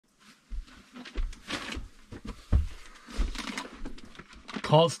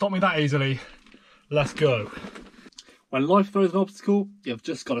Can't stop me that easily. Let's go. When life throws an obstacle, you've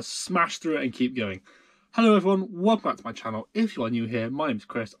just got to smash through it and keep going. Hello everyone, welcome back to my channel. If you are new here, my name is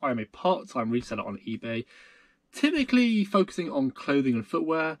Chris. I am a part-time reseller on eBay, typically focusing on clothing and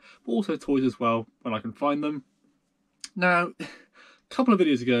footwear, but also toys as well when I can find them. Now, a couple of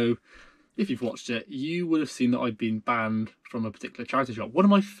videos ago, if you've watched it, you would have seen that I'd been banned from a particular charity shop, one of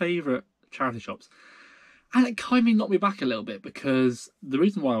my favourite charity shops. And it kind of knocked me back a little bit, because the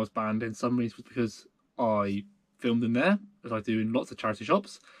reason why I was banned in some ways was because I filmed in there, as I do in lots of charity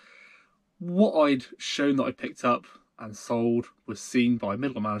shops. What I'd shown that I picked up and sold was seen by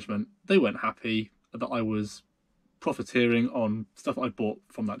middle management. They weren't happy that I was profiteering on stuff that I bought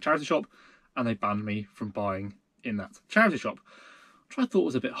from that charity shop, and they banned me from buying in that charity shop, which I thought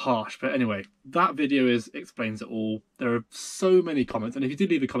was a bit harsh. But anyway, that video explains it all. There are so many comments, and if you did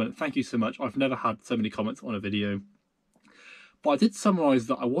leave a comment, thank you so much. I've never had so many comments on a video. But I did summarise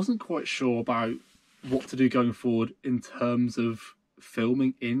that I wasn't quite sure about what to do going forward in terms of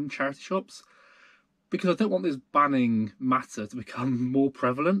filming in charity shops, because I don't want this banning matter to become more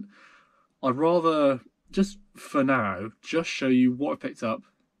prevalent. I'd rather just for now just show you what I picked up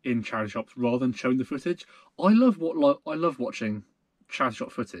in charity shops rather than showing the footage. I love watching charity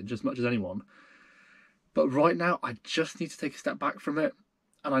shop footage as much as anyone, but right now I just need to take a step back from it.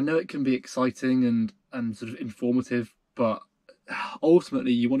 And I know it can be exciting and sort of informative, but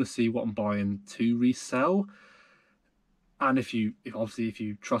ultimately you want to see what I'm buying to resell. And if you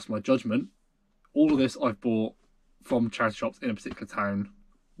trust my judgment, all of this I've bought from charity shops in a particular town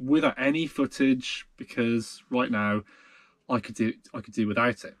without any footage, because right now I could do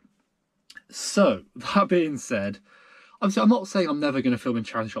without it. So that being said, obviously I'm not saying I'm never going to film in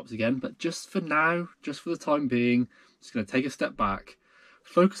charity shops again, but just for now, just for the time being, I'm just going to take a step back,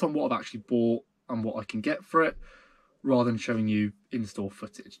 focus on what I've actually bought and what I can get for it, rather than showing you in-store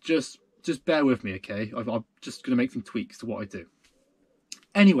footage. Just bear with me, okay? I'm just going to make some tweaks to what I do.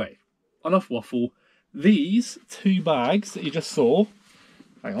 Anyway, enough waffle. These two bags that you just saw,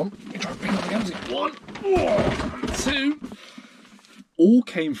 hang on, let me try and pick up again. One, and two, all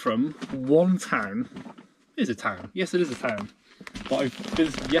came from one town. It is a town. Yes, it is a town. But I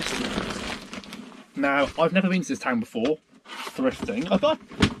visited yesterday. Now, I've never been to this town before, thrifting.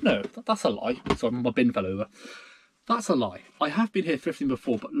 No, that's a lie. Sorry, my bin fell over. That's a lie. I have been here thrifting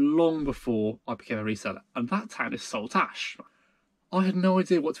before, but long before I became a reseller. And that town is Saltash. I had no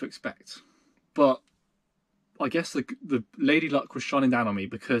idea what to expect. But I guess the lady luck was shining down on me,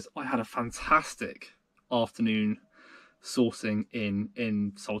 because I had a fantastic afternoon sourcing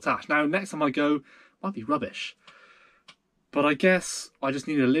in Saltash. Now, next time I go, it might be rubbish. But I guess I just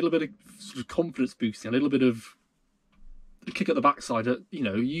needed a little bit of sort of confidence boosting, a little bit of a kick at the backside. You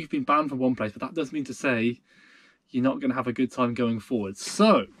know, you've been banned from one place, but that doesn't mean to say you're not going to have a good time going forward.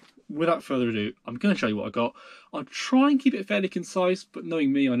 So, without further ado, I'm going to show you what I got. I'll try and keep it fairly concise, but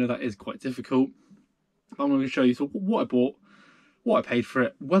knowing me, I know that is quite difficult. I'm going to show you what I bought, what I paid for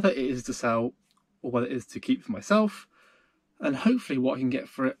it, whether it is to sell or whether it is to keep for myself, and hopefully what I can get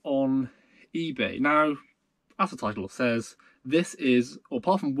for it on eBay. Now, as the title says, this is, or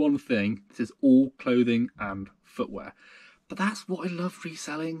apart from one thing, this is all clothing and footwear. But that's what I love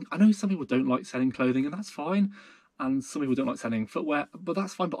reselling. I know some people don't like selling clothing, and that's fine. And some people don't like selling footwear, but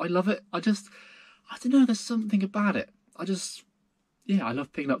that's fine. But I love it. I don't know, there's something about it. I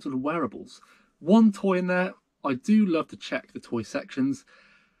love picking up sort of wearables. One toy in there, I do love to check the toy sections.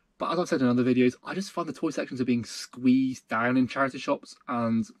 But as I've said in other videos, I just find the toy sections are being squeezed down in charity shops.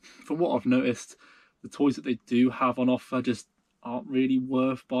 And from what I've noticed, the toys that they do have on offer just aren't really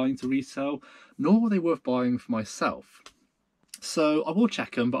worth buying to resell, nor are they worth buying for myself. So I will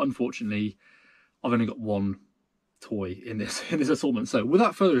check them, but unfortunately, I've only got one toy in this assortment. So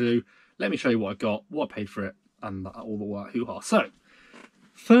without further ado, let me show you what I got, what I paid for it, and all the hoo-ha. So,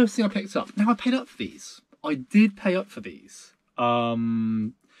 first thing I picked up. Now, I paid up for these. I did pay up for these.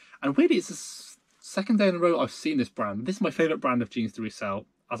 And weirdly, it's the second day in a row I've seen this brand. This is my favourite brand of jeans to resell,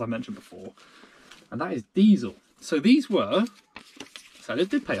 as I mentioned before, and that is Diesel. So these were, sellers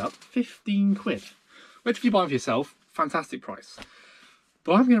did pay up, 15 quid. Which, if you buy them for yourself, fantastic price.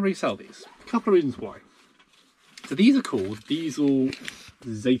 But I'm going to resell these. A couple of reasons why. So these are called Diesel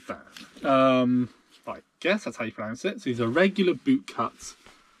Zafan. I guess that's how you pronounce it. So these are regular boot cuts,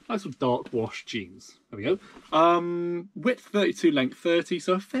 nice little dark wash jeans. There we go. Width 32, length 30,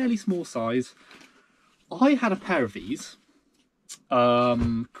 so a fairly small size. I had a pair of these,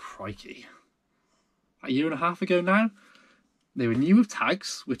 crikey, a year and a half ago now. They were new with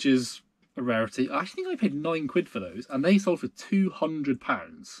tags, which is a rarity. I actually think I paid 9 quid for those, and they sold for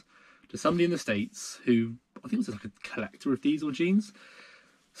 £200 to somebody in the States who, I think, was like a collector of Diesel jeans.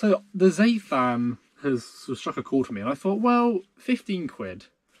 So the Zathan has sort of struck a chord for me, and I thought, well, 15 quid.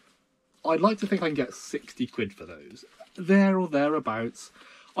 I'd like to think I can get 60 quid for those. There or thereabouts.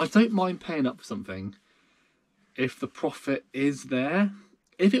 I don't mind paying up for something if the profit is there.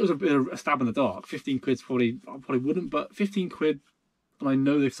 If it was a bit of a stab in the dark, 15 quid's I probably wouldn't, but 15 quid, and I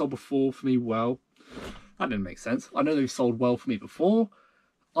know they've sold before for me well, that didn't make sense. I know they've sold well for me before.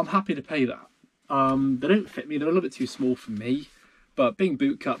 I'm happy to pay that. They don't fit me, they're a little bit too small for me, but being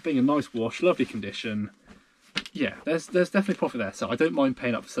boot cut, being a nice wash, lovely condition, yeah, there's definitely profit there, so I don't mind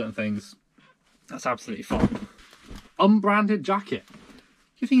paying up for certain things. That's absolutely fine. Unbranded jacket.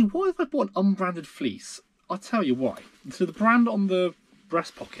 You're thinking, why have I bought an unbranded fleece? I'll tell you why. So the brand on the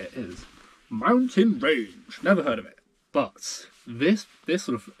breast pocket is Mountain Range. Never heard of it. But this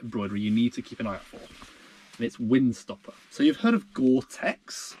sort of embroidery you need to keep an eye out for. And it's Windstopper. So you've heard of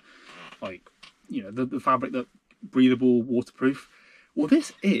Gore-Tex? Like, you know, the fabric that breathable, waterproof. Well,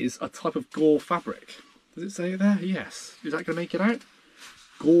 this is a type of Gore fabric. Does it say it there? Yes. Is that going to make it out?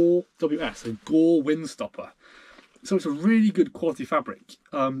 Gore WS, so Gore Windstopper. So it's a really good quality fabric.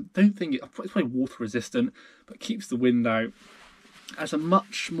 Don't think it's probably water resistant, but keeps the wind out. Has a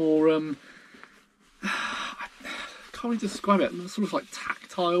much more I can't really describe it. Sort of like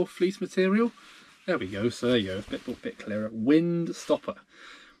tactile fleece material. There we go. So there you go. A bit clearer. Windstopper,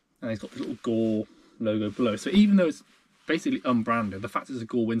 and it's got the little Gore logo below. So even though it's basically unbranded, the fact it's a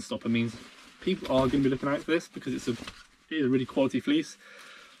Gore Windstopper means people are going to be looking out for this because it is a really quality fleece.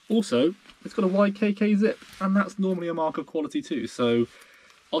 Also, it's got a YKK zip, and that's normally a mark of quality too. So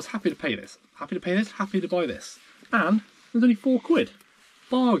I was happy to pay this. Happy to buy this. And there's only 4 quid.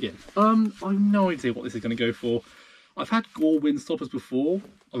 Bargain. I've no idea what this is going to go for. I've had Gore Windstoppers before,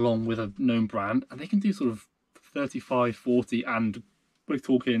 along with a known brand, and they can do sort of 35, 40, and we're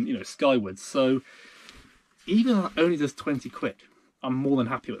talking, you know, skywards. So even though that only does 20 quid, I'm more than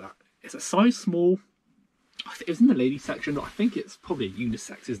happy with that. It's a size small. It was in the ladies section, but I think it's probably a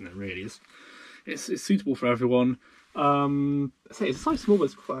unisex, isn't it, really? It's suitable for everyone. I say it's a size small, but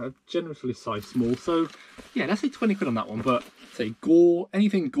it's quite a generously size small. So, yeah, let's say 20 quid on that one. But, say, Gore,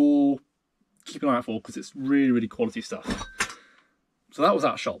 anything Gore, keep an eye out for, because it's really, really quality stuff. So that was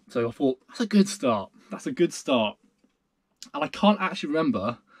that shop. So I thought, that's a good start. That's a good start. And I can't actually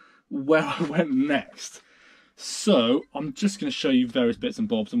remember where I went next. So I'm just going to show you various bits and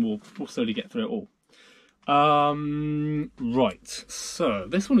bobs, and we'll slowly get through it all. Right, so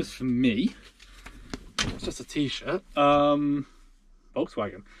this one is for me. It's just a t-shirt. Volkswagen.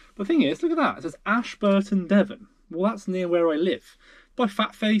 The thing is, look at that. It says Ashburton, Devon. Well, that's near where I live. By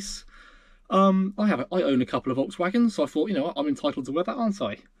Fat Face. I own a couple of Volkswagens, so I thought, you know what, I'm entitled to wear that, aren't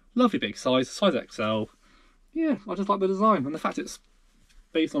I? Lovely big size XL. Yeah, I just like the design, and the fact it's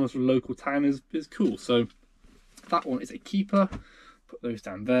based on a sort of local town is cool. So that one is a keeper. Put those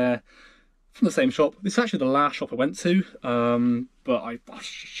down there. From the same shop. This is actually the last shop I went to, but I'll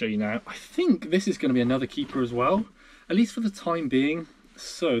show you now. I think this is going to be another keeper as well, at least for the time being.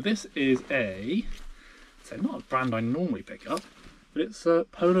 So this is not a brand I normally pick up, but it's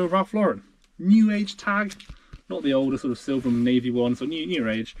Polo Ralph Lauren. New age tag, not the older sort of silver and navy one, so new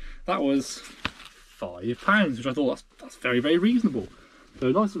age. That was £5, which I thought that's very, very reasonable. So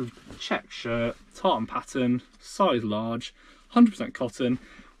a nice sort of check shirt, tartan pattern, size large, 100% cotton.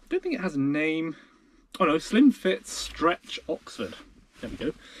 I don't think it has a name. Oh no, Slim Fit Stretch Oxford. There we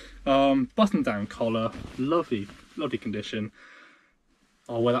go. Button down collar, lovely condition.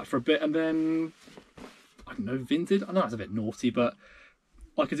 I'll wear that for a bit, and then I don't know, vintage. I know that's a bit naughty, but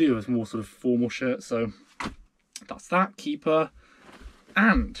I could do with more sort of formal shirt. So that's that keeper,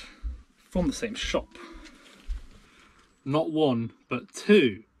 and from the same shop, not one but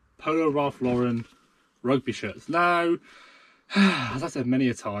 2 Polo Ralph Lauren rugby shirts. Now, as I said many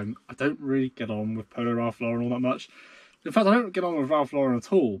a time, I don't really get on with Polo Ralph Lauren all that much. In fact, I don't get on with Ralph Lauren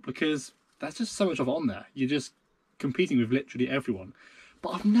at all, because there's just so much of it on there. You're just competing with literally everyone. But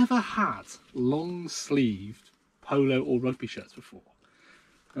I've never had long-sleeved polo or rugby shirts before.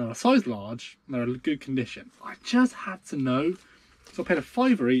 They're a size large, and they're in good condition. I just had to know, so I paid a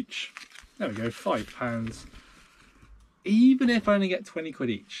 £5 each. There we go, £5. Even if I only get 20 quid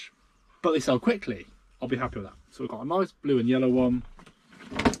each, but they sell quickly, I'll be happy with that. So we've got a nice blue and yellow one,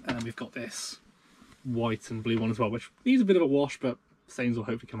 and then we've got this white and blue one as well, which needs a bit of a wash, but stains will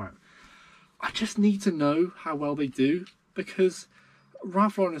hopefully come out. I just need to know how well they do, because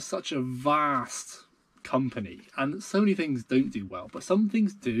Ralph Lauren is such a vast company, and so many things don't do well, but some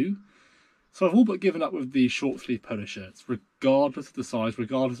things do. So I've all but given up with the short sleeve polo shirts, regardless of the size,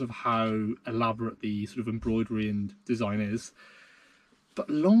 regardless of how elaborate the sort of embroidery and design is. But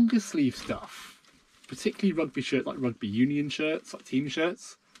longer sleeve stuff, particularly rugby shirts, like rugby union shirts, like team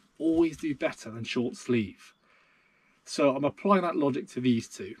shirts, always do better than short sleeve. So I'm applying that logic to these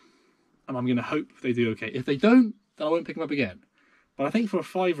two, and I'm going to hope they do okay. If they don't, then I won't pick them up again. But I think for a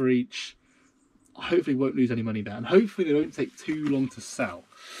 £5 each, I hopefully won't lose any money there, and hopefully they won't take too long to sell.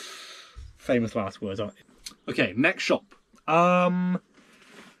 Famous last words, aren't they? Okay, next shop. Now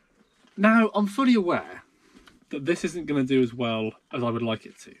I'm fully aware that this isn't going to do as well as I would like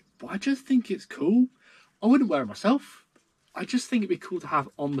it to, but I just think it's cool. I wouldn't wear it myself. I just think it'd be cool to have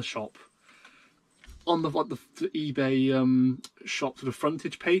on the shop, on the eBay shop sort of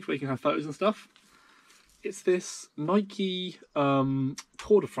frontage page where you can have photos and stuff. It's this Nike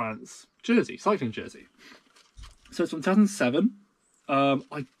Tour de France jersey, cycling jersey. So it's from 2007.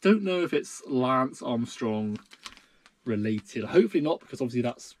 I don't know if it's Lance Armstrong related. Hopefully not, because obviously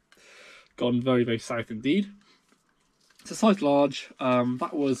that's gone very, very south indeed. It's a size large.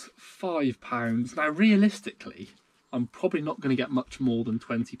 That was £5. Now, realistically, I'm probably not going to get much more than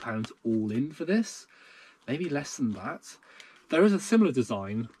 £20 all in for this. Maybe less than that. There is a similar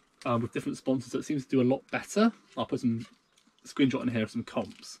design with different sponsors that seems to do a lot better. I'll put some screenshot in here of some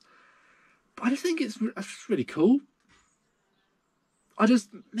comps. But I just think it's really cool.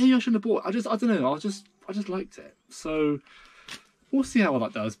 Maybe I shouldn't have bought it. I don't know. I just liked it. So we'll see how well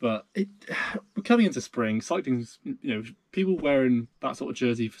that does. But we're coming into spring. Cycling's, people wearing that sort of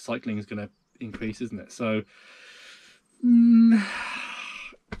jersey for cycling is going to increase, isn't it? So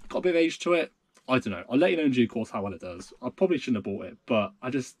got a bit of age to it. I don't know. I'll let you know in due course how well it does. I probably shouldn't have bought it, but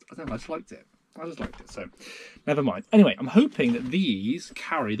I don't know. I just liked it. So never mind. Anyway, I'm hoping that these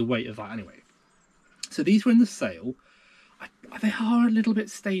carry the weight of that anyway. So these were in the sale. They are a little bit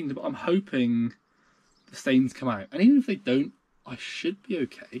stained, but I'm hoping the stains come out. And even if they don't, I should be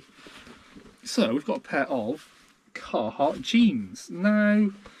okay. So we've got a pair of Carhartt jeans. Now,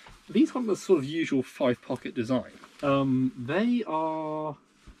 these aren't the sort of usual 5-pocket design. They are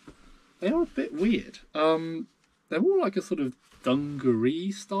a bit weird. They're more like a sort of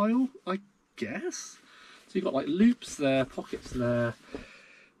dungaree style, I guess. So you've got like loops there, pockets there.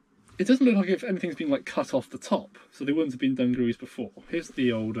 It doesn't look like if anything's been like cut off the top, so they wouldn't have been dungarees before. Here's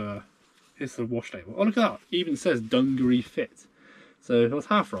the old, here's the wash label. Oh, look at that! It even says dungaree fit. So I was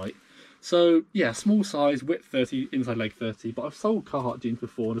half right. So yeah, small size, width 30, inside leg 30. But I've sold Carhartt jeans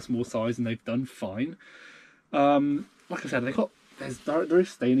before in a small size, and they've done fine. Like I said, there is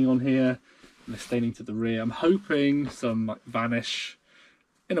staining on here, and they're staining to the rear. I'm hoping some like vanish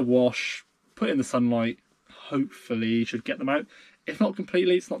in a wash, put in the sunlight. Hopefully, should get them out. If not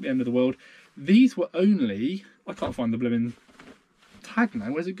completely, it's not the end of the world. These were only... I can't find the blooming tag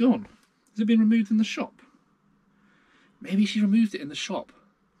now. Where's it gone? Has it been removed in the shop? Maybe she removed it in the shop.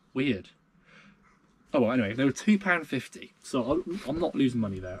 Weird. Oh, well, anyway, they were £2.50. So I'm not losing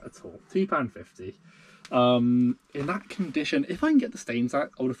money there at all. £2.50. In that condition, if I can get the stains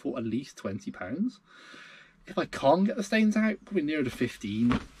out, I would have thought at least £20. If I can't get the stains out, probably nearer to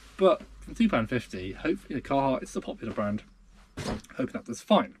 15. But from £2.50, hopefully Carhartt, it's a popular brand. Hoping that does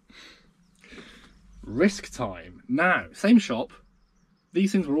fine. Risk time. Now, same shop.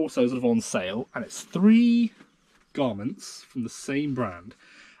 These things were also sort of on sale, and it's 3 garments from the same brand.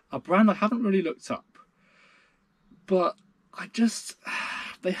 A brand I haven't really looked up, but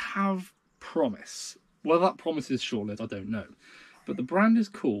they have promise. Whether that promise is short-lived, I don't know. But the brand is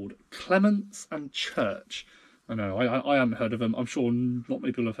called Clements and Church. I know, I haven't heard of them. I'm sure not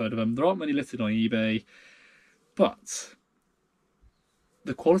many people have heard of them. There aren't many listed on eBay, but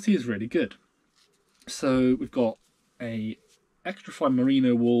the quality is really good. So we've got a extra fine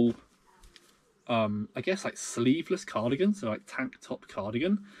merino wool, I guess like sleeveless cardigan, so like tank top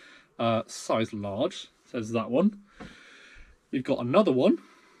cardigan, size large, says that one. We've got another one,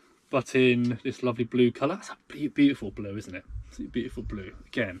 but in this lovely blue colour. It's a beautiful blue, isn't it? It's a beautiful blue.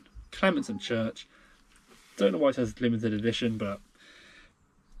 Again, Clements and Church. Don't know why it says limited edition, but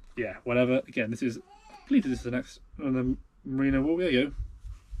yeah, whatever. Again, I believe this is the next merino wool. There you go.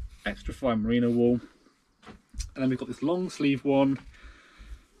 Extra fine merino wool. And then we've got this long sleeve one,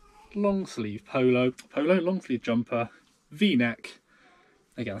 long sleeve polo, long sleeve jumper, V-neck.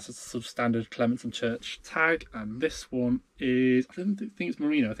 Again, that's a sort of standard Clements and Church tag. And this one is, I don't think it's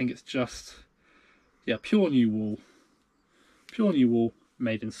merino, I think it's just, yeah, pure new wool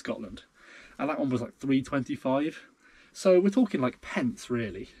made in Scotland. And that one was like £3.25. So we're talking like pence,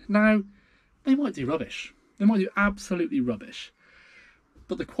 really. Now, they might do rubbish. They might do absolutely rubbish.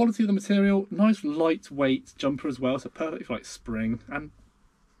 But the quality of the material, nice lightweight jumper as well, so perfect for like spring. And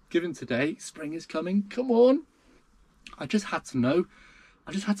given today, spring is coming, come on. I just had to know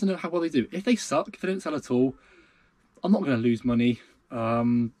how well they do. If they suck, if they don't sell at all, I'm not going to lose money.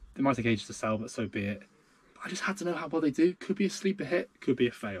 They might take ages to sell, but so be it. I just had to know how well they do. Could be a sleeper hit, could be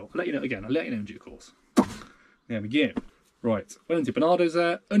a fail. I'll let you know again. I'll let you know in due course. There we go. Right, went into Bernardo's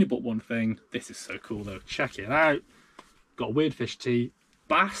there. Only bought one thing. This is so cool though. Check it out. Got a weird fish tee.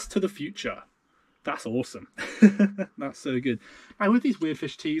 Bass to the future. That's awesome. That's so good. And with these weird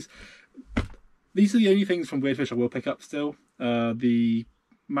fish tees, these are the only things from Weird Fish I will pick up still. The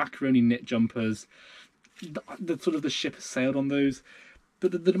macaroni knit jumpers, the sort of the ship has sailed on those.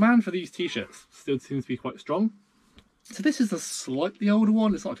 But the demand for these t-shirts still seems to be quite strong. So this is a slightly older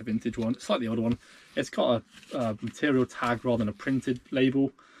one. It's not like a vintage one. It's slightly older one. It's got a material tag rather than a printed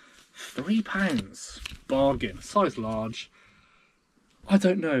label. £3. Bargain. Size large. I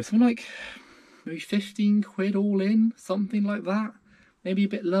don't know. Something like maybe 15 quid all in. Something like that. Maybe a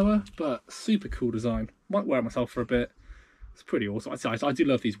bit lower, but super cool design. Might wear it myself for a bit. It's pretty awesome. I do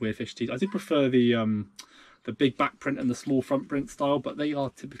love these Weird Fish tees. I do prefer the big back print and the small front print style, but they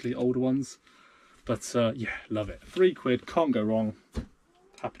are typically older ones. But yeah, love it. £3, can't go wrong.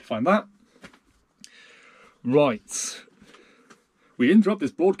 Happy to find that. Right. We interrupt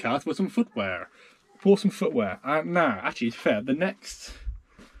this broadcast with some footwear. Bought some footwear. And now, actually, to be fair, the next...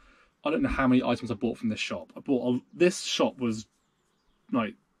 I don't know how many items I bought from this shop. This shop was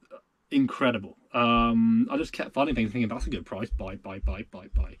like incredible. I just kept finding things thinking that's a good price. Buy.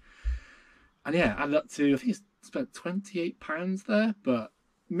 And yeah, added up to, I think it's spent £28 there, but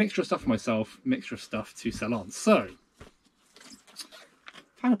mixture of stuff for myself, mixture of stuff to sell on. So,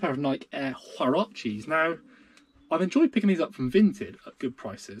 found a pair of Nike Air Huaraches. Now, I've enjoyed picking these up from Vinted at good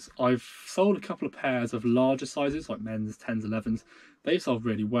prices. I've sold a couple of pairs of larger sizes, like men's 10s, 11s. They've sold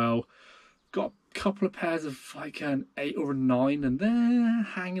really well. Got a couple of pairs of like an 8 or a 9, and they're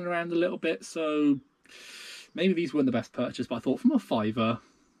hanging around a little bit. So maybe these weren't the best purchase, but I thought from a £5,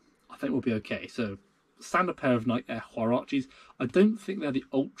 I think we'll be okay. So standard pair of Nike Air Huaraches. I don't think they're the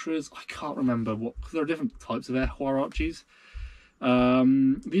Ultras. I can't remember what, because there are different types of Air Huaraches.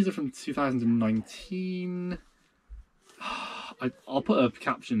 These are from 2019. I'll put a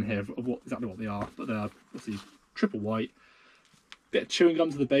caption here of exactly what they are, but they're obviously triple white. Bit of chewing gum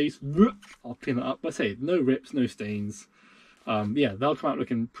to the base. I'll clean that up. But I say no rips, no stains. Yeah, they'll come out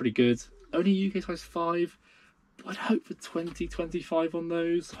looking pretty good. Only UK size 5. I'd hope for 20, 25 on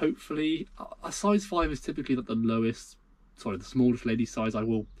those. Hopefully, a size 5 is typically like the smallest lady size I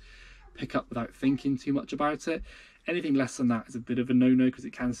will pick up without thinking too much about it. Anything less than that is a bit of a no-no because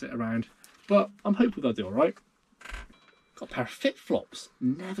it can sit around. But I'm hopeful they'll do all right. Got a pair of Fit Flops.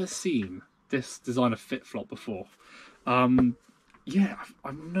 Never seen this design of Fit Flop before. Yeah,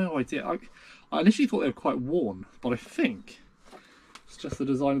 I've no idea. I initially thought they were quite worn, but I think it's just the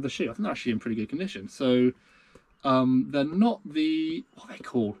design of the shoe. I think they're actually in pretty good condition. So they're not the, what are they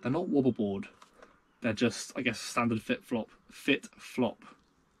called? They're not wobble board. They're just, I guess, standard Fit Flop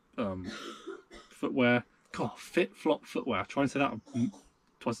footwear. God, Fit Flop footwear. Try and say that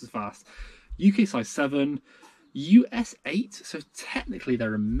twice as fast. UK size 7, US 8. So technically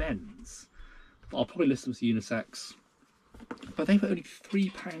they're a men's. But I'll probably list them as unisex. But they were only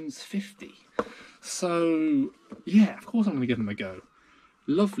 £3.50. So yeah, of course I'm going to give them a go.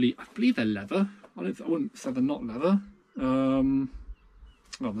 Lovely. I believe they're leather. I wouldn't say they're not leather. Well,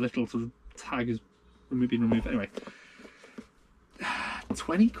 the little sort of tag has been removed. Anyway,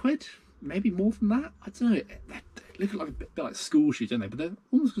 20 quid, maybe more than that. I don't know. They look like a bit like school shoes, don't they? But they're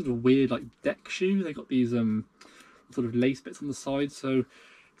almost sort of a weird like deck shoe. They got these sort of lace bits on the side, so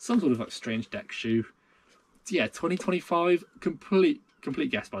some sort of like strange deck shoe. Yeah, 2025, complete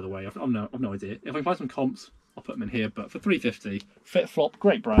guess by the way. I've no idea. If I can find some comps, I'll put them in here. But for £3.50, Fit Flop,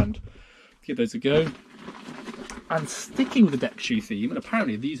 great brand. Give those a go. And sticking with the deck shoe theme, and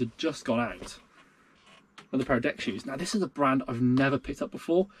apparently these have just gone out. Another pair of deck shoes. Now this is a brand I've never picked up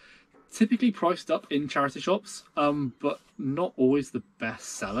before. Typically priced up in charity shops, but not always the best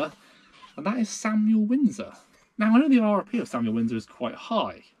seller. And that is Samuel Windsor. Now I know the RRP of Samuel Windsor is quite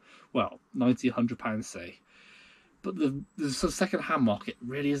high. Well, £90, £100 say. But the sort of second-hand market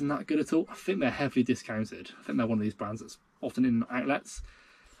really isn't that good at all. I think they're heavily discounted. I think they're one of these brands that's often in outlets.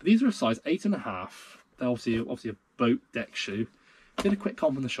 But these are a size 8.5. They're obviously a boat deck shoe. Did a quick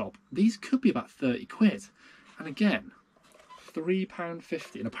comp in the shop. These could be about 30 quid. And again,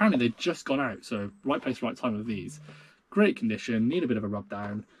 £3.50. And apparently they've just gone out. So right place, right time with these. Great condition. Need a bit of a rub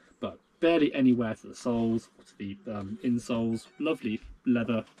down. But barely any wear to the soles, to the insoles. Lovely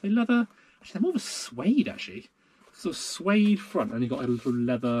leather. Are they leather? Actually, they're more of a suede, actually. So suede front, and you've got a little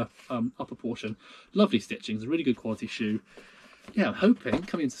leather upper portion. Lovely stitching. It's a really good quality shoe. Yeah, I'm hoping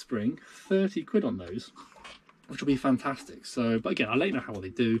coming into spring, 30 quid on those, which will be fantastic. So, but again, I'll let you know how well they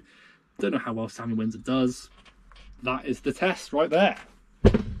do. Don't know how well Samuel Windsor does. That is the test right there.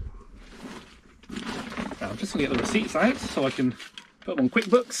 Now, just gonna get the receipts out so I can put them on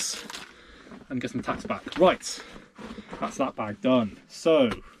QuickBooks and get some tax back. Right, that's that bag done. So,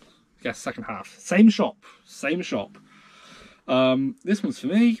 I guess second half. Same shop. This one's for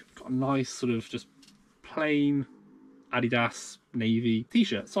me. Got a nice sort of just plain Adidas navy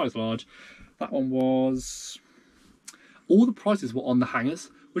t-shirt, size large. That one was... all the prices were on the hangers,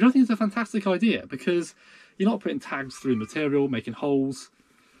 which I think is a fantastic idea because you're not putting tags through material, making holes.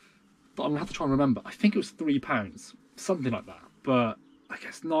 But I'm going to have to try and remember. I think it was £3, something like that. But I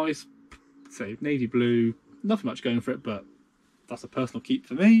guess nice, say navy blue, nothing much going for it, but that's a personal keep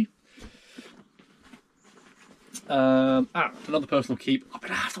for me. Another personal keep. I've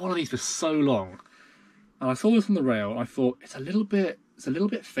been after one of these for so long. And I saw this on the rail and I thought it's a little bit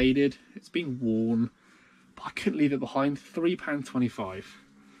faded, it's been worn, but I couldn't leave it behind. £3.25.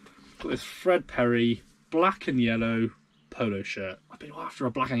 Got this Fred Perry black and yellow polo shirt. I've been after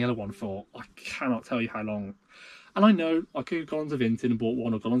a black and yellow one for I cannot tell you how long. And I know I could have gone to Vinted and bought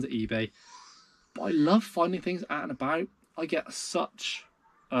one or gone onto eBay, but I love finding things out and about. I get such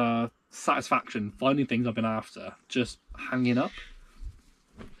satisfaction finding things I've been after just hanging up.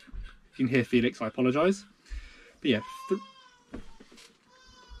 If you can hear Felix, I apologise. But yeah,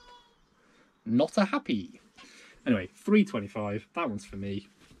 not a happy. Anyway, £3.25. That one's for me.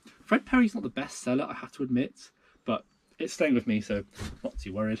 Fred Perry's not the best seller, I have to admit, but it's staying with me, so not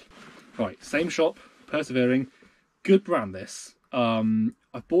too worried. Right, same shop, Persevering. Good brand, this.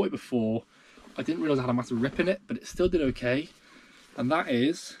 I've bought it before. I didn't realise I had a massive rip in it, but it still did okay. And that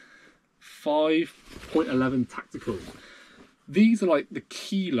is 5.11 Tactical. These are like the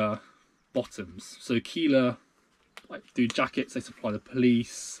Keeler bottoms. So Keeler like do jackets, they supply the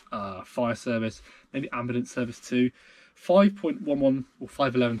police, fire service, maybe ambulance service too. 5.11 or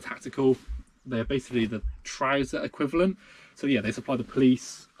 5.11 Tactical. They're basically the trouser equivalent. So yeah, they supply the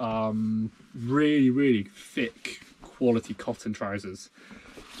police. Really thick quality cotton trousers.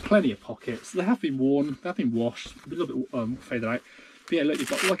 Plenty of pockets. They have been worn, they have been washed, a little bit faded out. But yeah, look, you've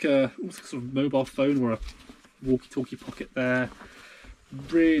got like a almost sort of mobile phone or a walkie-talkie pocket there.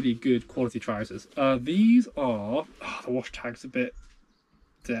 Really good quality trousers. These are, the wash tag's a bit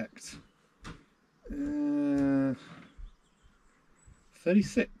decked.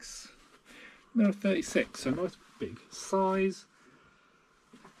 36. No, 36. So nice big size.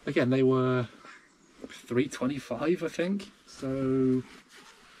 Again, they were £3.25, I think. So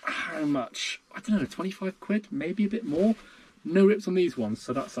how much? I don't know, 25 quid, maybe a bit more. No rips on these ones,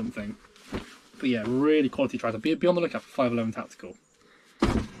 so that's something. But yeah, really quality trouser. Be on the lookout for 5.11 Tactical.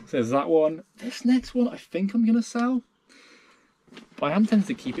 So there's that one. This next one I think I'm going to sell, but I am tempted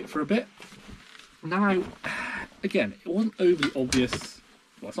to keep it for a bit. Now, again, it wasn't overly obvious.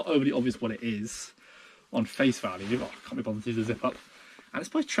 Well, it's not overly obvious what it is on face value. Oh, I can't be bothered to do the zip up. And it's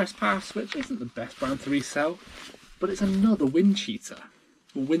by Trespass, which isn't the best brand to resell, but it's another wind cheater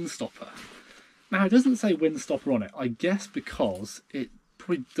or wind stopper. Now, it doesn't say wind stopper on it, I guess because it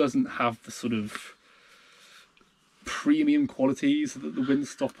probably doesn't have the sort of premium qualities that the wind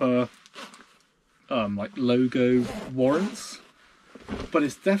stopper like logo warrants. But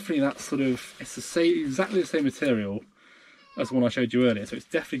it's definitely that sort of, it's the same, exactly the same material as the one I showed you earlier. So it's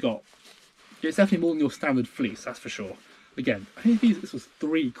definitely more than your standard fleece, that's for sure. Again, I think this was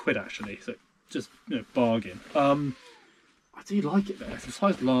 £3 actually, so just, you know, bargain. I do like it there. It's a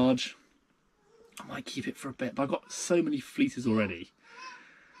size large. I might keep it for a bit, but I've got so many fleeces already.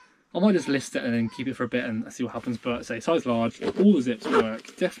 I might just list it and then keep it for a bit and see what happens. But say size large, all the zips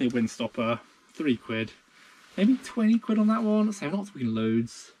work. Definitely a wind stopper. £3. Maybe 20 quid on that one. So I'm not talking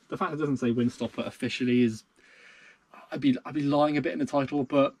loads. The fact it doesn't say wind stopper officially is, I'd be lying a bit in the title,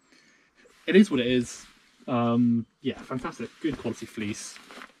 but it is what it is. Yeah, fantastic, good quality fleece.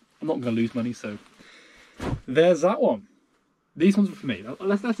 I'm not going to lose money, so there's that one. These ones are for me.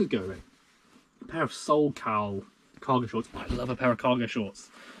 Let's just go then. A pair of Soul Cal cargo shorts. I love a pair of cargo shorts.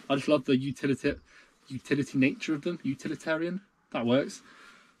 I just love the utility nature of them. Utilitarian. That works.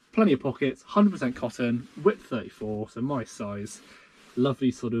 Plenty of pockets. 100% cotton. Width 34. So my size.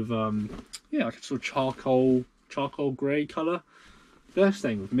 Lovely sort of yeah, like a sort of charcoal grey colour. They're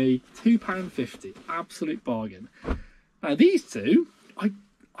staying with me. £2.50. Absolute bargain. Now these two, I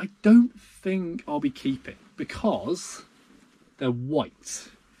don't think I'll be keeping because they're white.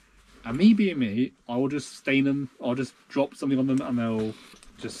 And me being me, I will just stain them. I'll just drop something on them and they'll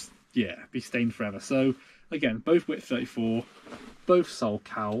just, yeah, be stained forever. So again, both width 34, both Soul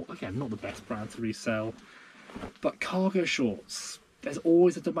Cal. Again, not the best brand to resell, but cargo shorts. There's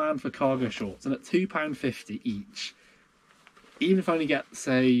always a demand for cargo shorts, and at £2.50 each, even if I only get,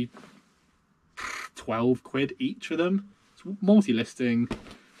 say, 12 quid each for them, it's multi-listing,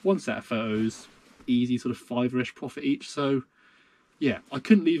 one set of photos, easy sort of fiver-ish profit each. So yeah, I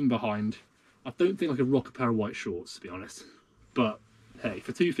couldn't leave them behind. I don't think I could rock a pair of white shorts, to be honest. But hey,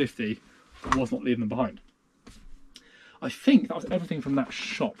 for £2.50, I was not leaving them behind. I think that was everything from that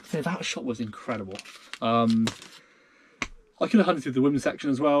shop. That shop was incredible. I could have hunted through the women's section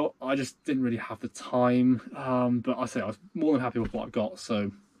as well. I just didn't really have the time. But I say I was more than happy with what I got.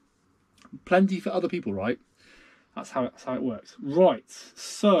 So plenty for other people, right? That's how it works. Right.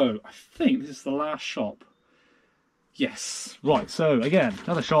 So I think this is the last shop. Yes. Right. So again,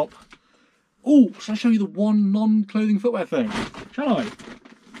 another shop. Oh, shall I show you the one non-clothing footwear thing? Shall I?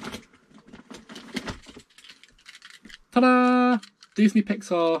 Ta-da! Disney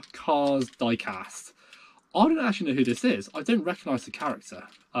Pixar Cars diecast. I don't actually know who this is. I don't recognise the character,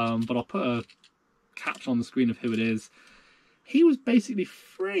 but I'll put a caption on the screen of who it is. He was basically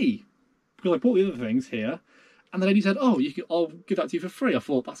free because I bought the other things here, and the lady said, "Oh, I'll give that to you for free." I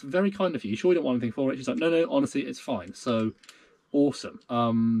thought that's very kind of you. You sure you don't want anything for it? She's like, "No, honestly, it's fine." So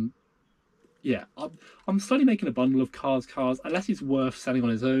awesome. Yeah, I'm slowly making a bundle of cars, unless he's worth selling on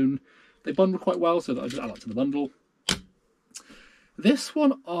his own. They bundle quite well, so that I just add that to the bundle. This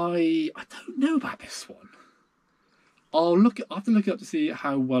one, I don't know about this one. I have to look it up to see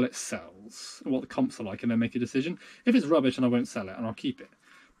how well it sells and what the comps are like, and then make a decision. If it's rubbish, then I won't sell it and I'll keep it.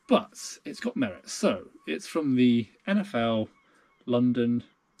 But it's got merit. So it's from the NFL London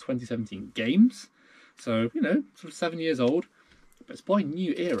 2017 games. So, you know, sort of 7 years old. But it's by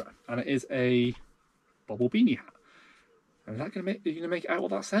New Era, and it is a bobble beanie hat. And is that going to make? Are you going to make it out what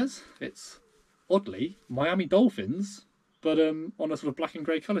that says? It's oddly Miami Dolphins, but on a sort of black and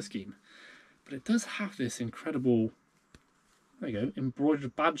grey colour scheme. But it does have this incredible, there you go,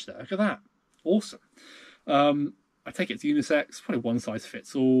 embroidered badge there. Look at that. Awesome. I take it's unisex, probably one size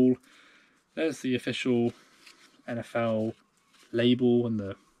fits all. There's the official NFL label and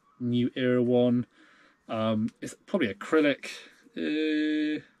the New Era one. It's probably acrylic.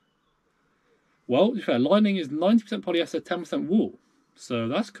 Well, to be fair, lining is 90% polyester, 10% wool. So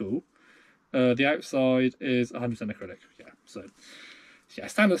that's cool. The outside is 100% acrylic. Yeah, so yeah,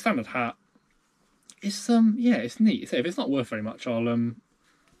 standard hat. It's yeah, it's neat. So if it's not worth very much, I'll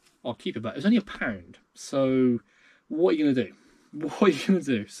keep it. But it's only £1. So what are you gonna do? What are you gonna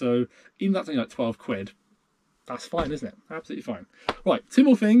do? So even that's only like 12 quid. That's fine, isn't it? Absolutely fine. Right, two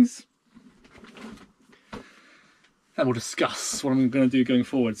more things. And we'll discuss what I'm going to do going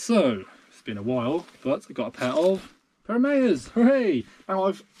forward. So it's been a while, but I got a pair of Mayors. Hooray!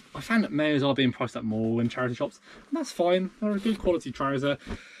 Now I found that Mayors are being priced up more in charity shops, and that's fine. They're a good quality trouser.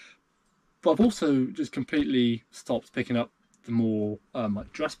 But I've also just completely stopped picking up the more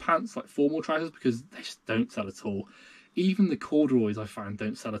like dress pants, like formal trousers, because they just don't sell at all. Even the corduroys I found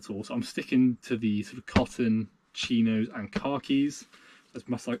don't sell at all. So I'm sticking to the sort of cotton chinos and khakis as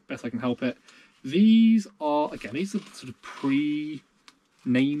best I can help it. These are, again, these are sort of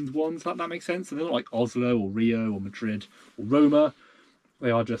pre-named ones, if that makes sense. So they're not like Oslo or Rio or Madrid or Roma. They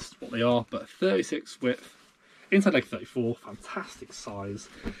are just what they are, but 36 width, inside leg 34, fantastic size.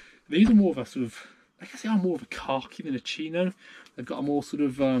 These are more of a sort of, I guess they are more of a khaki than a chino. They've got a more sort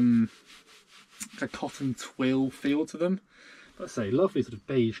of a cotton twill feel to them. But I say, lovely sort of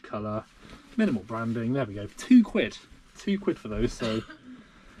beige colour, minimal branding. There we go, £2. £2 for those. So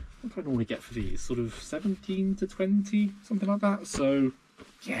what do I normally get for these? Sort of 17 to 20, something like that. So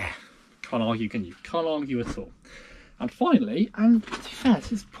yeah, can't argue, can you? Can't argue at all. And finally, and to be fair,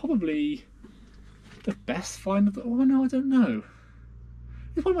 this is probably the best find of the, oh no, I don't know.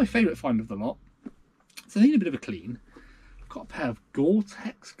 It's one of my favourite find of the lot. So they need a bit of a clean. I've got a pair of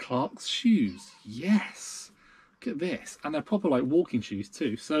Gore-Tex Clark's shoes. Yes. Look at this. And they're proper like walking shoes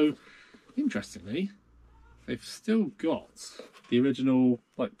too. So interestingly, they've still got the original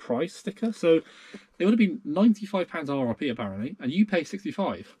like price sticker. So they would have been £95 RRP apparently, and you pay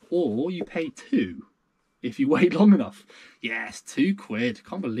 65, or you pay 2 if you wait long enough. Yes, £2.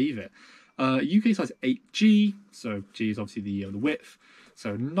 Can't believe it. UK size 8G, so G is obviously the width.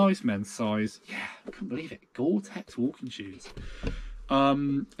 So nice men's size. Yeah, I can't believe it. Gore-Tex walking shoes.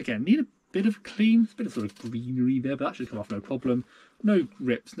 Again, need a bit of clean, a bit of sort of greenery there, but that should come off no problem. No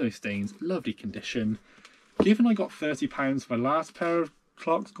rips, no stains, lovely condition. Given I got £30 for my last pair of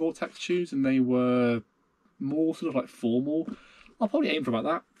Clark's Gore-Tex shoes, and they were more sort of like formal, I'll probably aim for about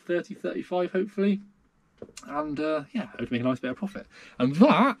that, 30, 35 hopefully. And yeah, I would make a nice bit of profit. And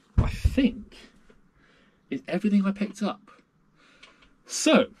that, I think, is everything I picked up.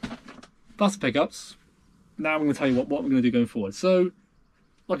 So, that's the pickups. Now I'm going to tell you what we're going to do going forward. So,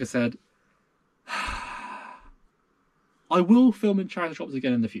 like I said, I will film in charity shops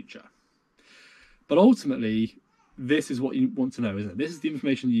again in the future. But ultimately, this is what you want to know, isn't it? This is the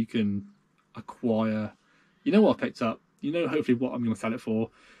information you can acquire. You know what I picked up. You know hopefully what I'm going to sell it for.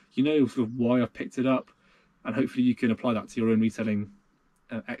 You know sort of why I picked it up, and hopefully you can apply that to your own reselling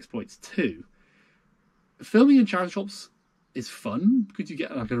exploits too. Filming in charity shops is fun because you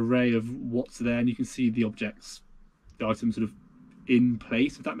get like an array of what's there, and you can see the objects, the items sort of in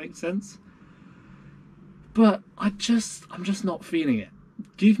place, if that makes sense. But I'm just not feeling it.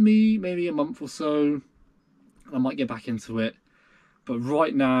 Give me maybe a month or so, and I might get back into it. But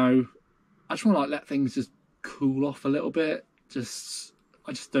right now, I just want to like let things just cool off a little bit. I just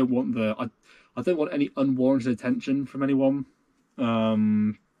don't want I don't want any unwarranted attention from anyone.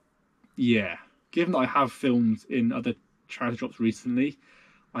 Yeah, given that I have filmed in other charity shops recently,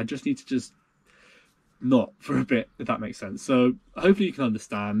 I just need to just not for a bit, if that makes sense. So hopefully you can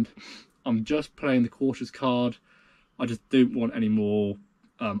understand. I'm just playing the cautious card. I just don't want any more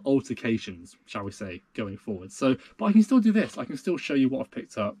altercations, shall we say, going forward. So, but I can still do this. I can still show you what I've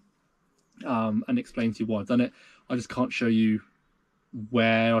picked up and explain to you why I've done it. I just can't show you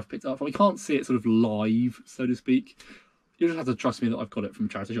where I've picked it up from. You can't see it sort of live, so to speak. You just have to trust me that I've got it from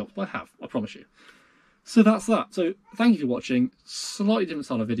charity shops, but I have, I promise you. So that's that. So thank you for watching. Slightly different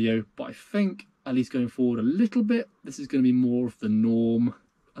style of video, but I think at least going forward a little bit, this is going to be more of the norm.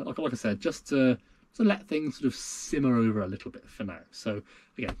 Like I said, just to let things sort of simmer over a little bit for now. So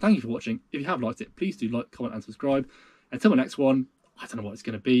again, thank you for watching. If you have liked it, please do like, comment and subscribe. Until my next one, I don't know what it's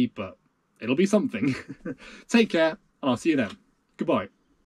going to be, but it'll be something. Take care, and I'll see you then. Goodbye.